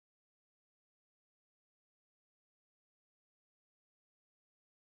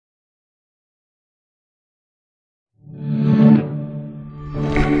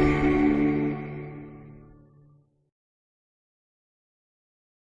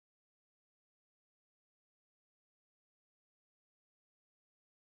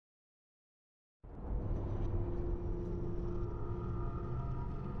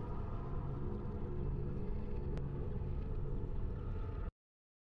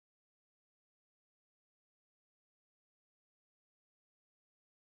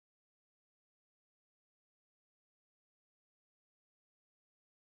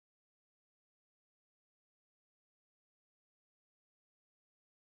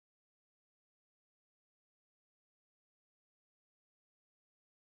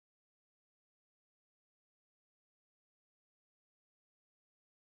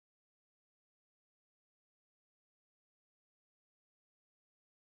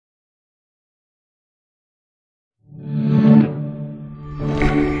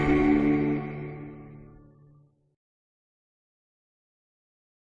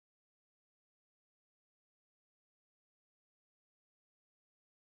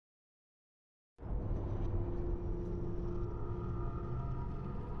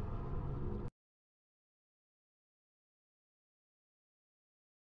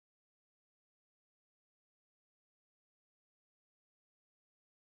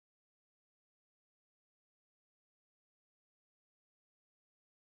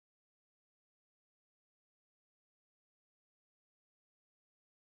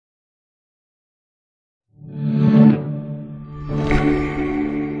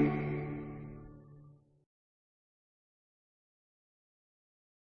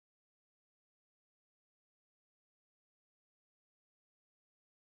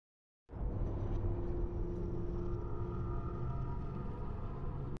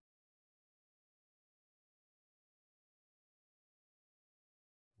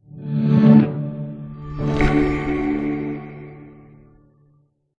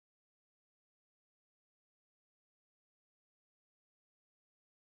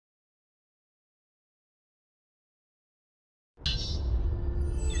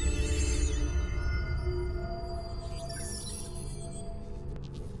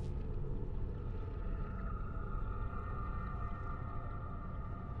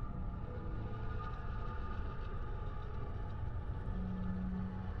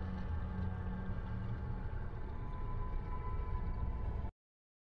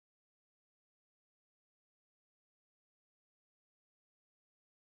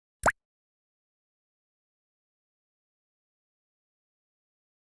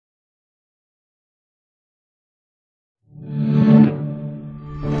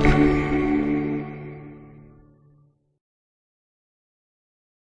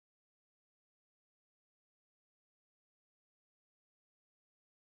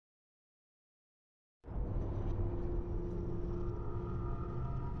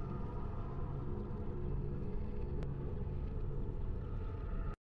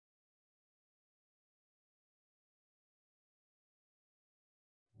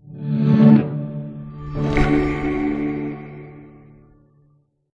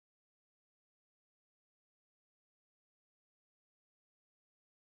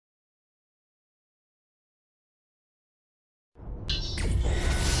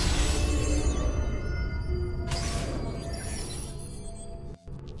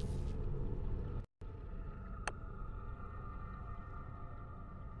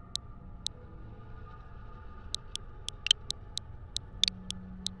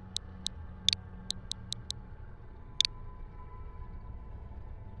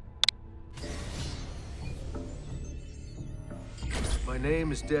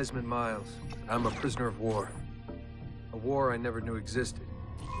name is Desmond Miles. I'm a prisoner of war. A war I never knew existed,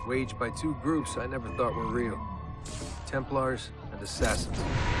 waged by two groups I never thought were real. Templars and Assassins.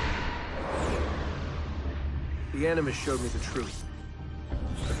 The Animus showed me the truth.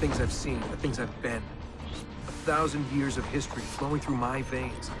 The things I've seen, the things I've been. 1,000 years of history flowing through my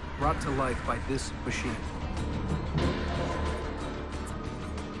veins, brought to life by this machine.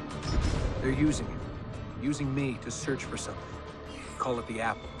 They're using it. Using me to search for something. Call it the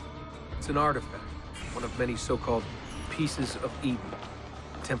Apple. It's an artifact, one of many so-called pieces of Eden.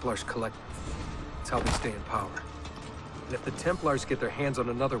 Templars collect them. It's how they stay in power. And if the Templars get their hands on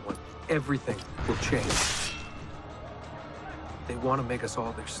another one, everything will change. They want to make us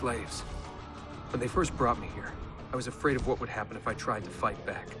all their slaves. When they first brought me here, I was afraid of what would happen if I tried to fight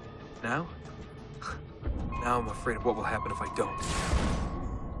back. Now? Now I'm afraid of what will happen if I don't.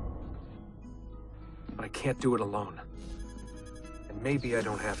 But I can't do it alone. And maybe I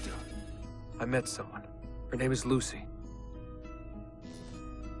don't have to. I met someone. Her name is Lucy.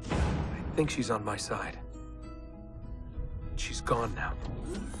 I think she's on my side. She's gone now.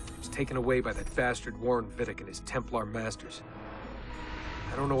 She's taken away by that bastard Warren Vidic and his Templar masters.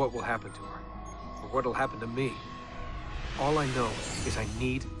 I don't know what will happen to her, or what'll happen to me. All I know is I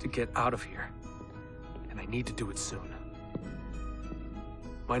need to get out of here. And I need to do it soon.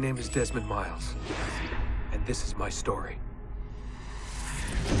 My name is Desmond Miles, and this is my story.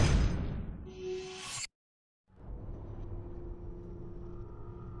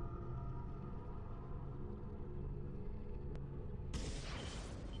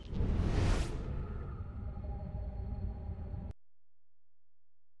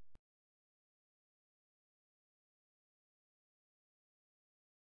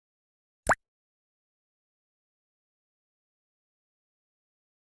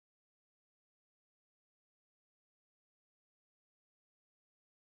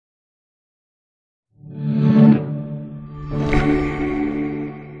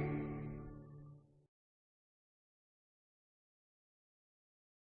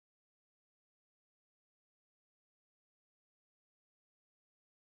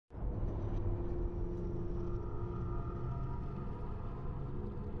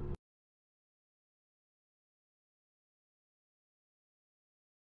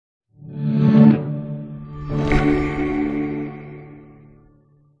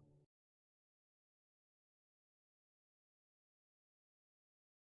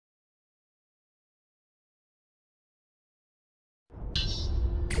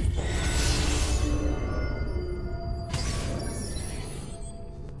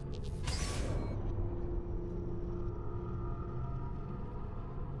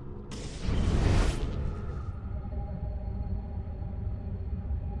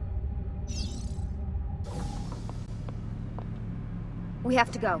 We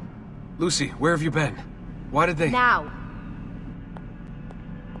have to go. Lucy, where have you been? Why did they— Now!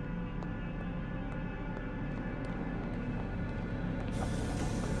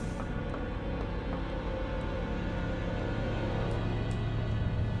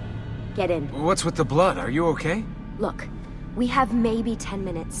 Get in. What's with the blood? Are you okay? Look, we have maybe 10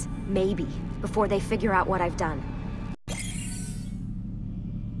 minutes, maybe, before they figure out what I've done.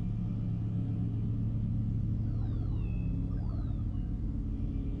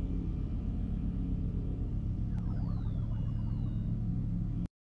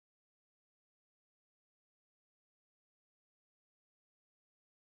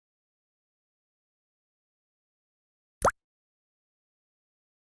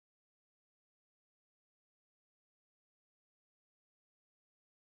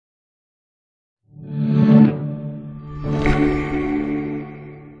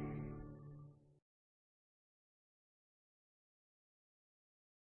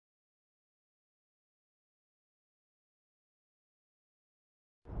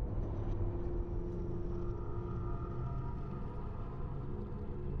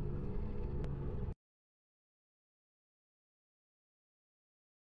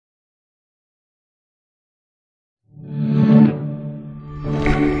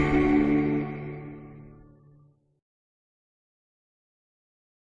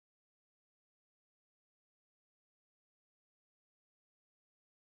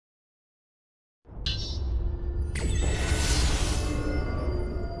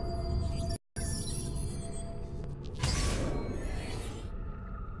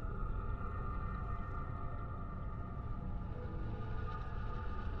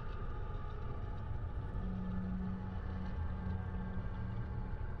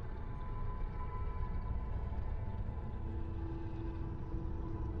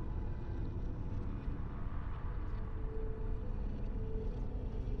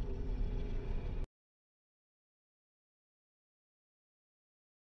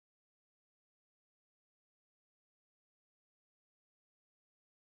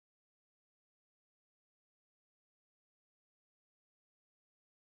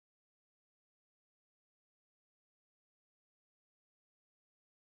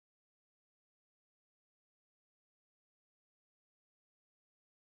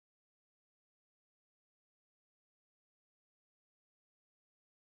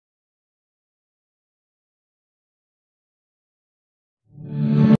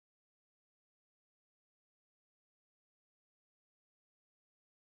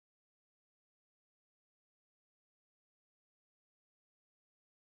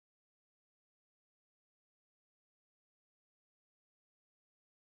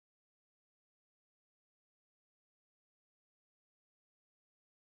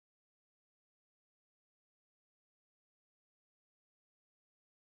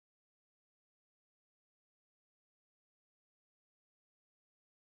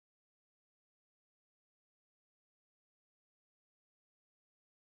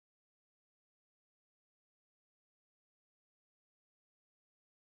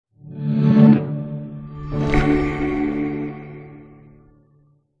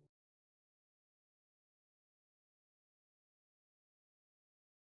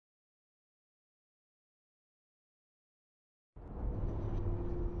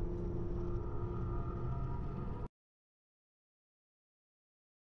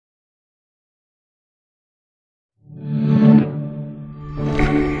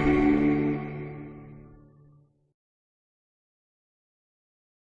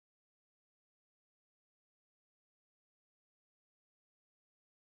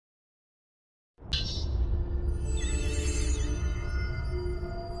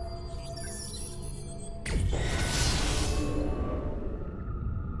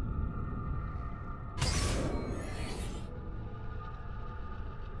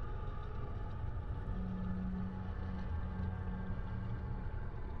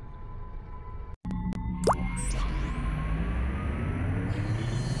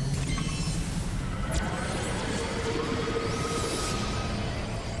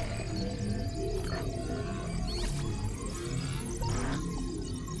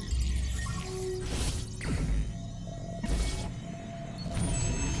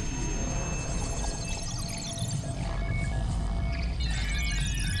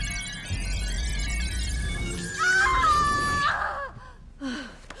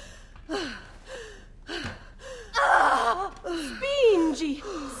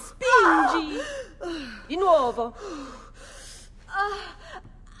 Spingi! Di nuovo!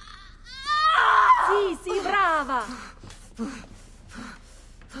 Sì, sì, brava!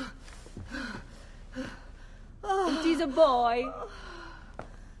 It is a boy!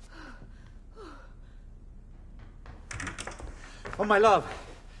 Oh, my love.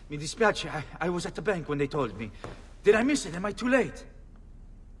 Mi dispiace, I was at the bank when they told me. Did I miss it? Am I too late?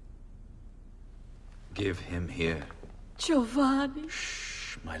 Give him here. Giovanni.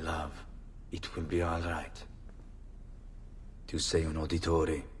 Shh, my love. It will be all right. Tu sei un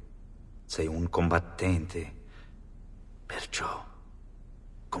uditore. Sei un combattente. Perciò,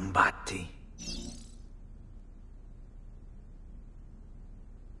 combatti.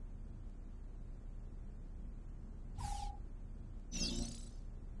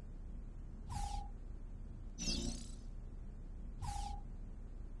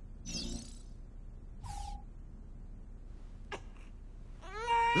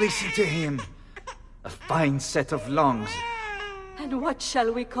 Listen to him. A fine set of lungs. And what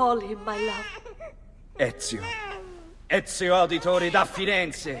shall we call him, my love? Ezio. Ezio Auditore da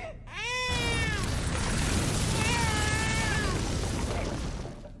Firenze.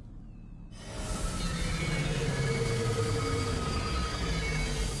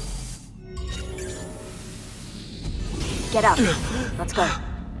 Get up. Let's go.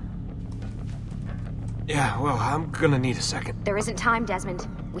 Yeah, well, I'm gonna need a second. There isn't time, Desmond.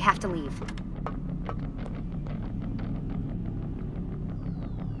 We have to leave.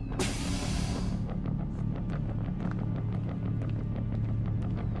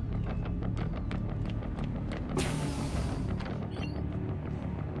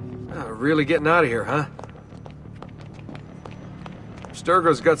 Really getting out of here, huh?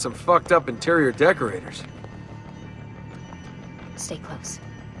 Sturgo's got some fucked up interior decorators. Stay close.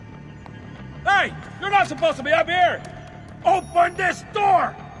 Hey! You're not supposed to be up here! Open this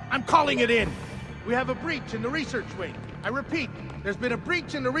door! I'm calling it in! We have a breach in the research wing. I repeat, there's been a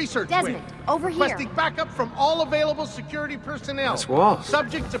breach in the research Desmond, wing. over here. Requesting backup from all available security personnel. That's Walls.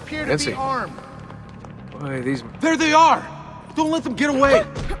 Subjects appear to be armed. Boy, these... There they are! Don't let them get away!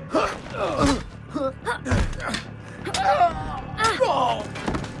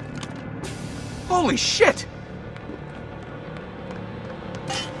 Holy shit!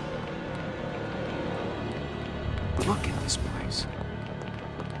 Look at this place.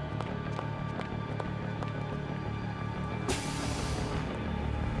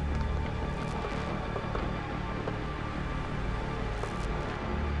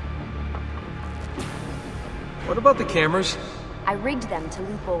 What about the cameras? I rigged them to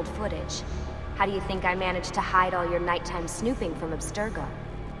loop old footage. How do you think I managed to hide all your nighttime snooping from Abstergo?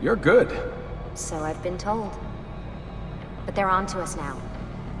 You're good. So I've been told. But they're on to us now.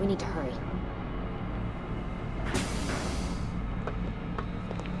 We need to hurry.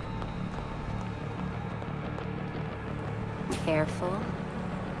 Careful.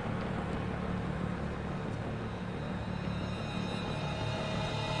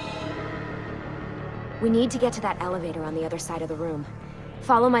 We need to get to that elevator on the other side of the room.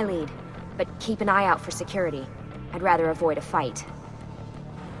 Follow my lead, but keep an eye out for security. I'd rather avoid a fight.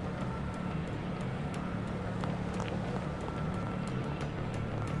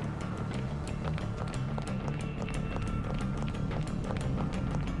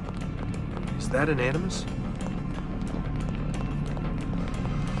 Is that an Animus?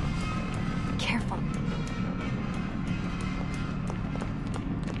 Careful.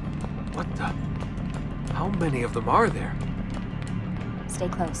 What the? How many of them are there? Stay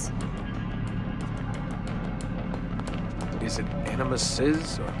close. Is it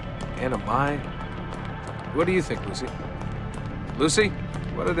Animuses or Animi? What do you think, Lucy? Lucy,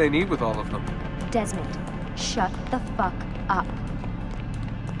 what do they need with all of them? Desmond, shut the fuck up.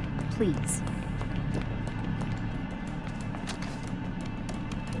 Please.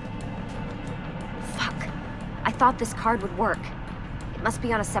 Fuck. I thought this card would work. It must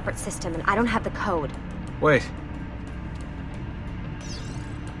be on a separate system, and I don't have the code. Wait.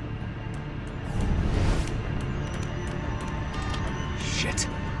 Shit.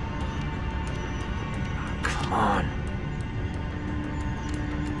 Come on.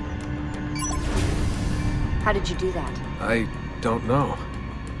 How did you do that? I don't know.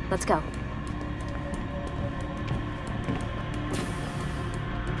 Let's go.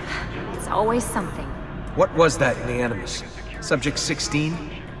 It's always something. What was that in the Animus? Subject 16?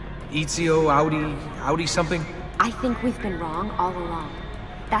 Ezio, Audi something? I think we've been wrong all along.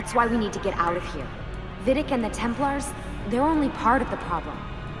 That's why we need to get out of here. Vidic and the Templars, they're only part of the problem.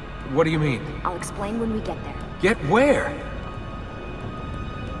 What do you mean? I'll explain when we get there. Get where?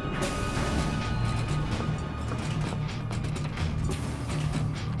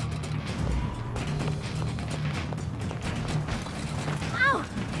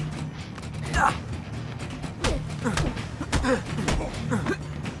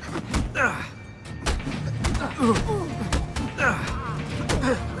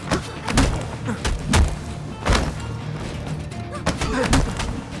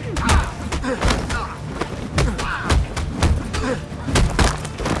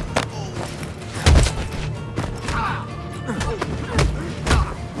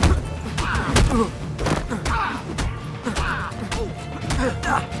 Get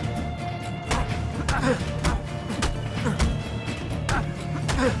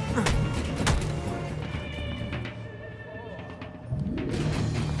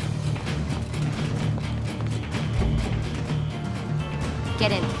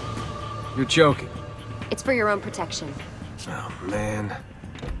in. You're joking. It's for your own protection. Oh, man.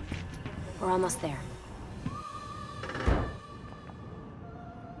 We're almost there.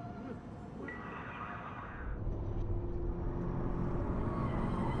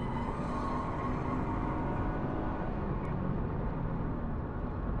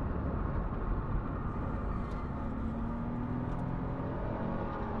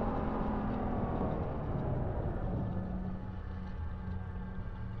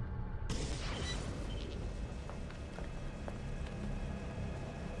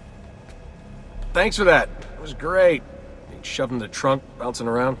 Thanks for that. It was great. Being shoved in the trunk, bouncing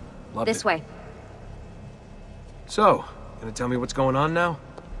around. Loved it. This way. So, gonna tell me what's going on now?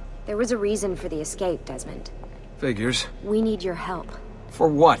 There was a reason for the escape, Desmond. Figures. We need your help. For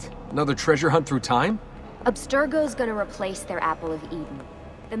what? Another treasure hunt through time? Abstergo's gonna replace their Apple of Eden.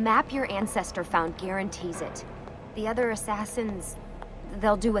 The map your ancestor found guarantees it. The other assassins,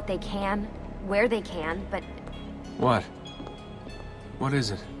 they'll do what they can, where they can, but... What? What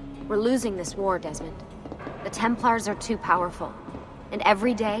is it? We're losing this war, Desmond. The Templars are too powerful. And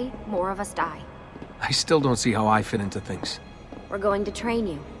every day, more of us die. I still don't see how I fit into things. We're going to train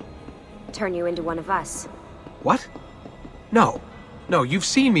you. Turn you into one of us. What? No. No, you've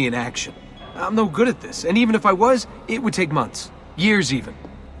seen me in action. I'm no good at this, and even if I was, it would take months. Years even.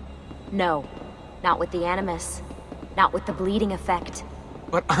 No. Not with the Animus. Not with the bleeding effect.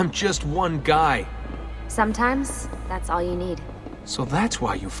 But I'm just one guy. Sometimes, that's all you need. So that's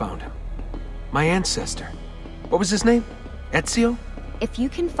why you found him. My ancestor. What was his name? Ezio? If you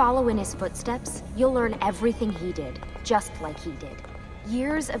can follow in his footsteps, you'll learn everything he did, just like he did.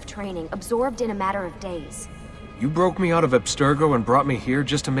 Years of training, absorbed in a matter of days. You broke me out of Abstergo and brought me here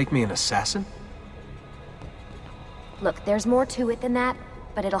just to make me an assassin? Look, there's more to it than that,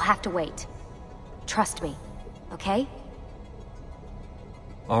 but it'll have to wait. Trust me, okay?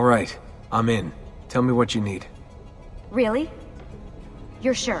 All right, I'm in. Tell me what you need. Really?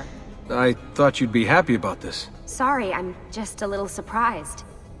 You're sure? I thought you'd be happy about this. Sorry, I'm just a little surprised.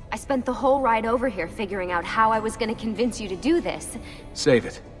 I spent the whole ride over here figuring out how I was gonna convince you to do this. Save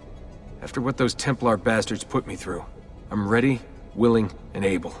it. After what those Templar bastards put me through, I'm ready, willing, and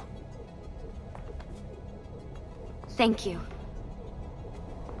able. Thank you.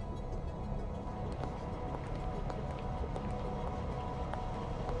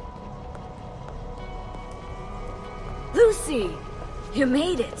 Lucy! You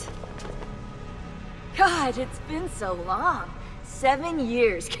made it! God, it's been so long. 7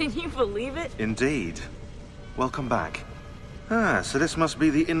 years, can you believe it? Indeed. Welcome back. Ah, so this must be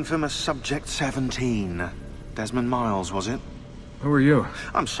the infamous Subject 17. Desmond Miles, was it? Who are you?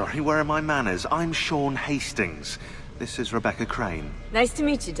 I'm sorry, where are my manners? I'm Sean Hastings. This is Rebecca Crane. Nice to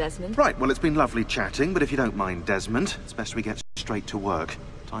meet you, Desmond. Right, well, it's been lovely chatting, but if you don't mind, Desmond, it's best we get straight to work.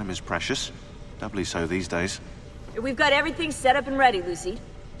 Time is precious. Doubly so these days. We've got everything set up and ready, Lucy.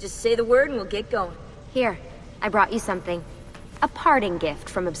 Just say the word and we'll get going. Here, I brought you something. A parting gift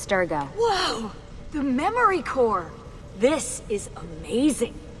from Abstergo. Whoa! The memory core! This is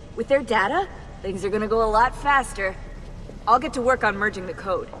amazing. With their data, things are gonna go a lot faster. I'll get to work on merging the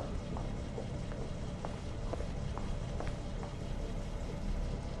code.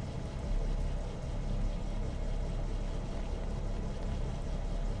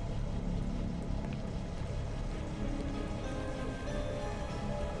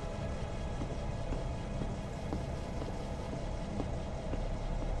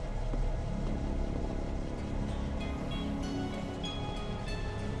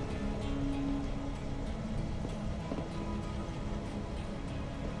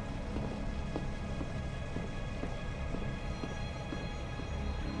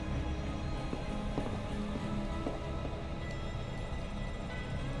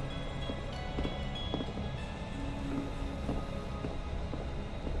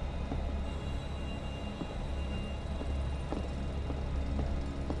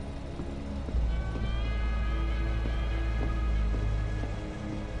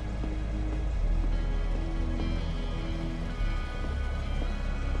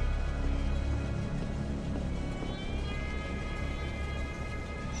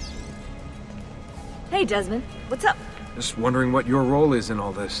 Hey, Desmond. What's up? Just wondering what your role is in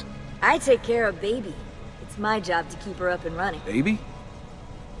all this. I take care of Baby. It's my job to keep her up and running. Baby?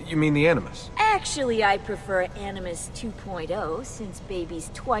 You mean the Animus? Actually, I prefer Animus 2.0, since baby's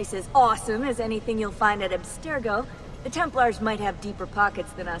twice as awesome as anything you'll find at Abstergo. The Templars might have deeper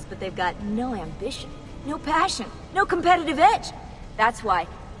pockets than us, but they've got no ambition, no passion, no competitive edge. That's why,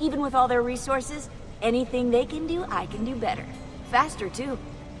 even with all their resources, anything they can do, I can do better. Faster, too.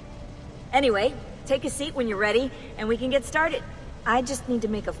 Anyway, take a seat when you're ready, and we can get started. I just need to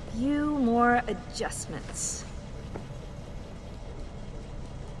make a few more adjustments.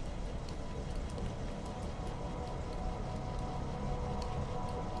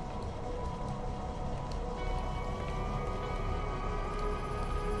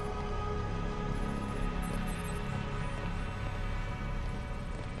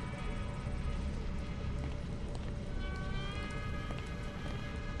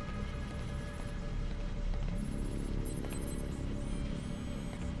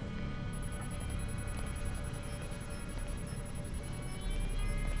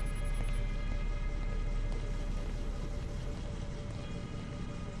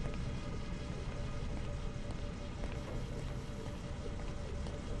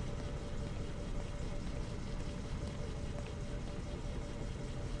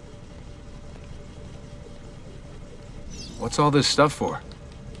 What's all this stuff for?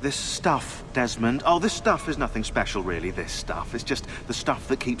 This stuff, Desmond. Oh, this stuff is nothing special, really, this stuff. It's just the stuff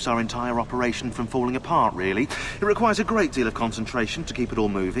that keeps our entire operation from falling apart, really. It requires a great deal of concentration to keep it all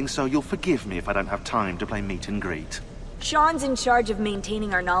moving, so you'll forgive me if I don't have time to play meet and greet. Sean's in charge of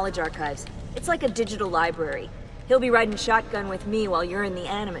maintaining our knowledge archives. It's like a digital library. He'll be riding shotgun with me while you're in the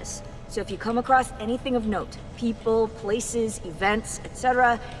Animus. So if you come across anything of note, people, places, events,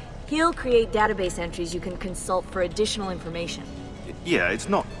 etc., he'll create database entries you can consult for additional information. Yeah, it's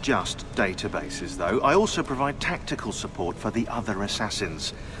not just databases, though. I also provide tactical support for the other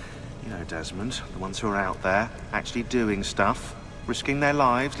assassins. You know, Desmond, the ones who are out there, actually doing stuff, risking their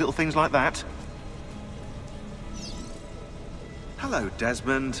lives, little things like that. Hello,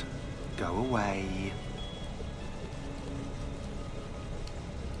 Desmond. Go away.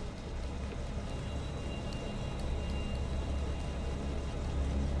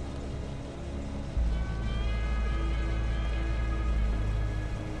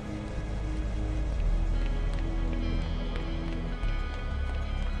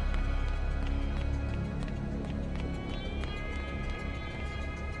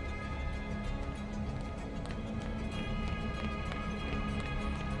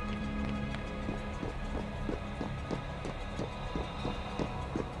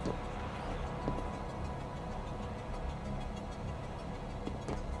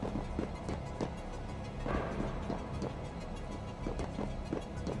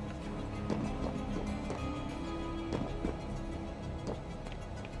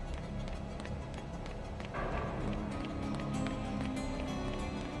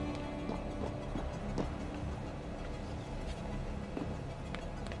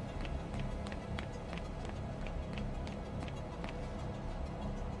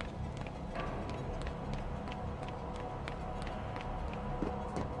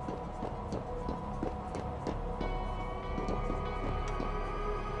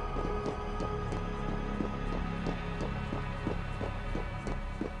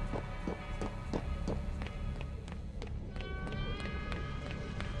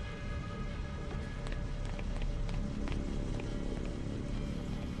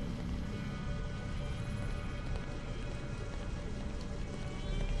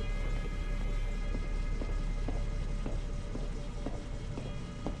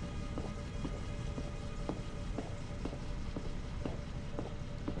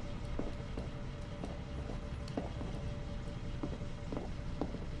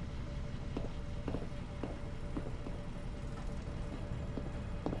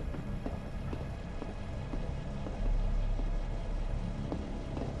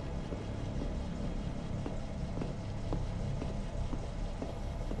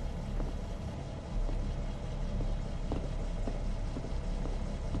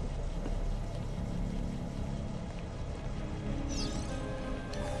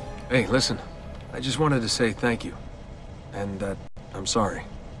 Hey, listen. I just wanted to say thank you. And that I'm sorry.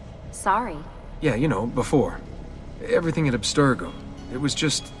 Sorry? Yeah, you know, before. Everything at Abstergo. It was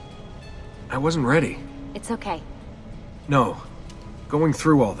just... I wasn't ready. It's okay. No. Going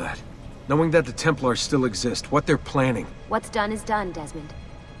through all that. Knowing that the Templars still exist, what they're planning. What's done is done, Desmond.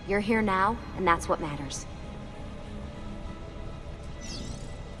 You're here now, and that's what matters.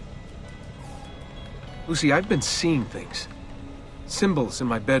 Lucy, I've been seeing things. Symbols in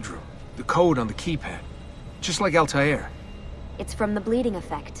my bedroom. The code on the keypad. Just like Altair. It's from the bleeding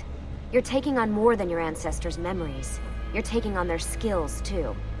effect. You're taking on more than your ancestors' memories. You're taking on their skills,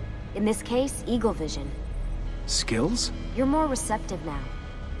 too. In this case, eagle vision. Skills? You're more receptive now.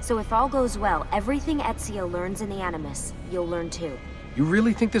 So if all goes well, everything Ezio learns in the Animus, you'll learn too. You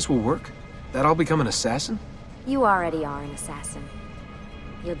really think this will work? That I'll become an assassin? You already are an assassin.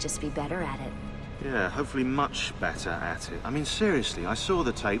 You'll just be better at it. Yeah, hopefully much better at it. I mean, seriously, I saw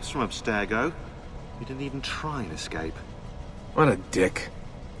the tapes from Abstergo. You didn't even try and escape. What a dick.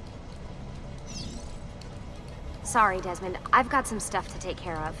 Sorry, Desmond. I've got some stuff to take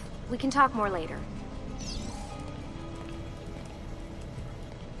care of. We can talk more later.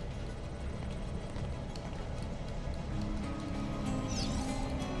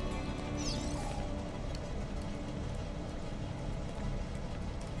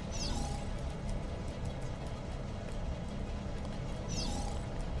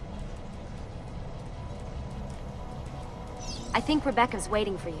 I think Rebecca's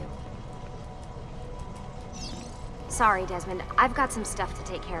waiting for you. Sorry, Desmond. I've got some stuff to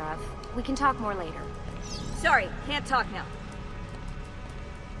take care of. We can talk more later. Sorry, can't talk now.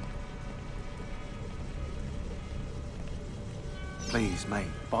 Please, mate,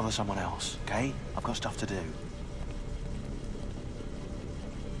 bother someone else, okay? I've got stuff to do.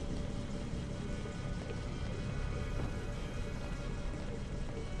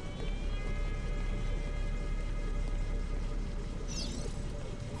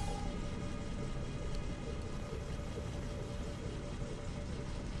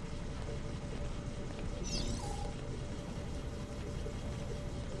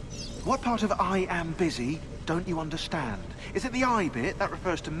 What part of I am busy don't you understand? Is it the I bit? That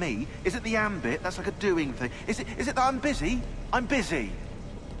refers to me. Is it the am bit? That's like a doing thing. Is it that I'm busy? I'm busy.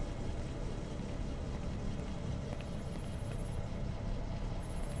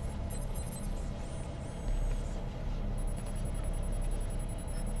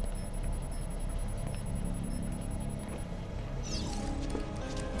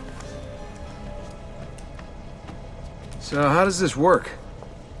 So how does this work?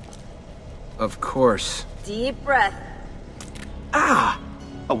 Of course. Deep breath. Ah!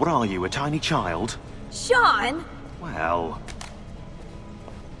 Oh, what are you, a tiny child? Sean! Well...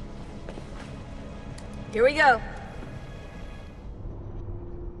 Here we go.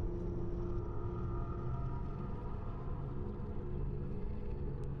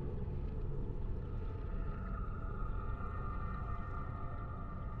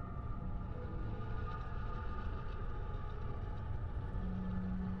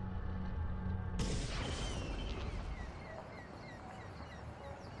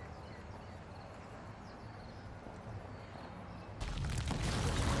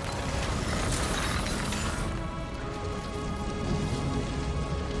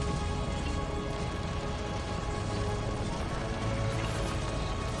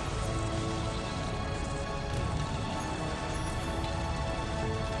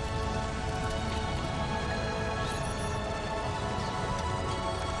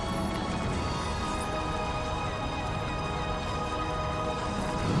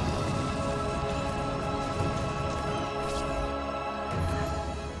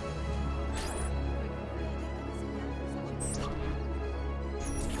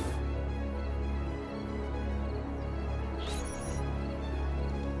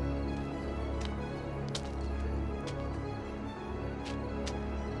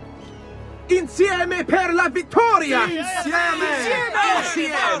 Insieme per la vittoria! Insieme!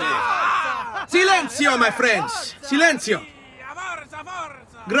 Silenzio, my friends! Silenzio!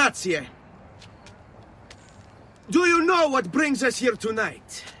 Grazie. Do you know what brings us here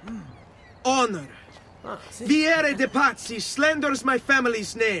tonight? Honor. Viere de Pazzi slanders my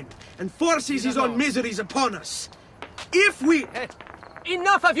family's name and forces his own miseries upon us. If we...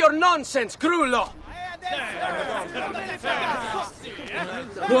 Enough of your nonsense, Grullo!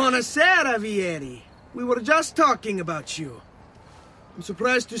 Buonasera, Vieri. We were just talking about you. I'm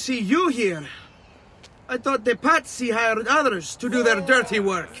surprised to see you here. I thought the Pazzi hired others to do their dirty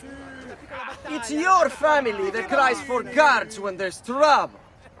work. It's your family that cries for guards when there's trouble,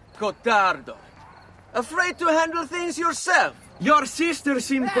 Cotardo. Afraid to handle things yourself? Your sister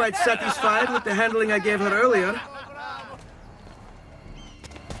seemed quite satisfied with the handling I gave her earlier.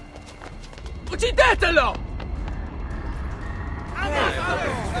 Uccidetelo!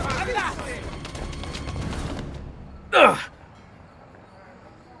 Ugh.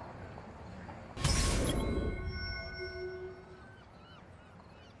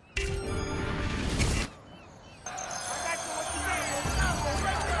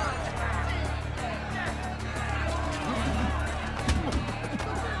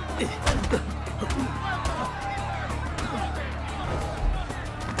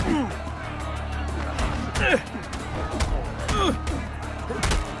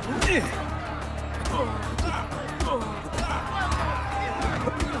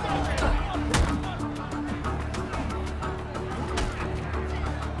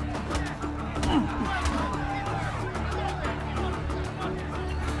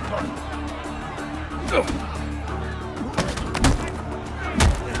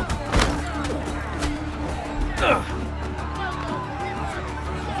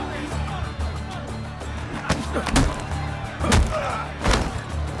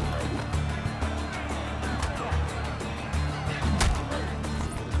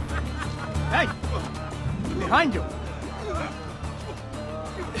 Behind you!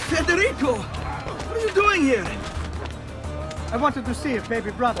 Federico! What are you doing here? I wanted to see if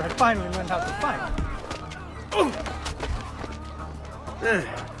baby brother had finally learned how to fight.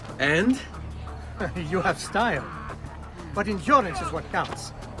 And? You have style. But endurance is what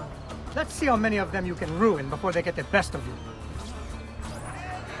counts. Let's see how many of them you can ruin before they get the best of you.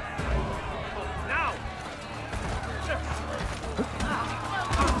 Now!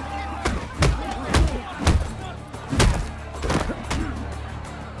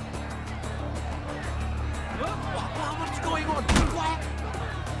 What's going on?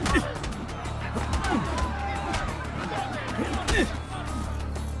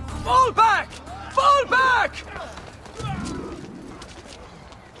 Fall back! Fall back!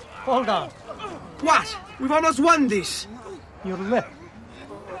 Hold on. What? We've almost won this. Your lip.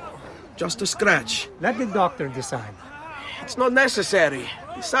 Just a scratch. Let the doctor decide. It's not necessary.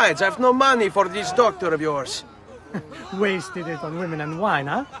 Besides, I've no money for this doctor of yours. Wasted it on women and wine,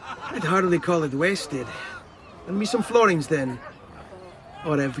 huh? I'd hardly call it wasted. Lend me some florins then.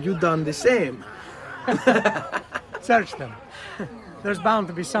 Or have you done the same? Search them. There's bound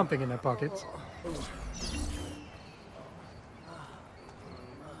to be something in their pockets.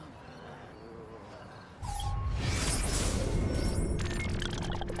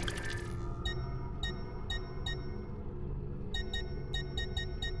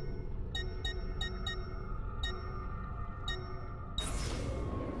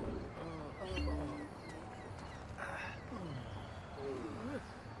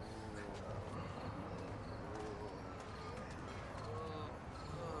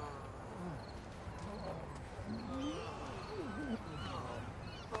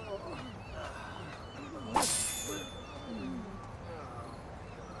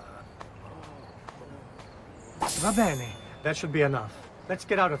 Va bene. That should be enough. Let's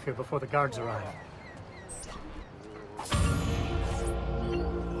get out of here before the guards arrive.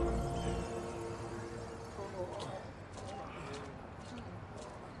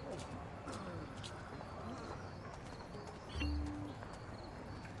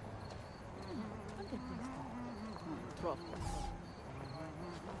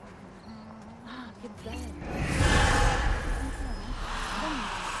 Che bello.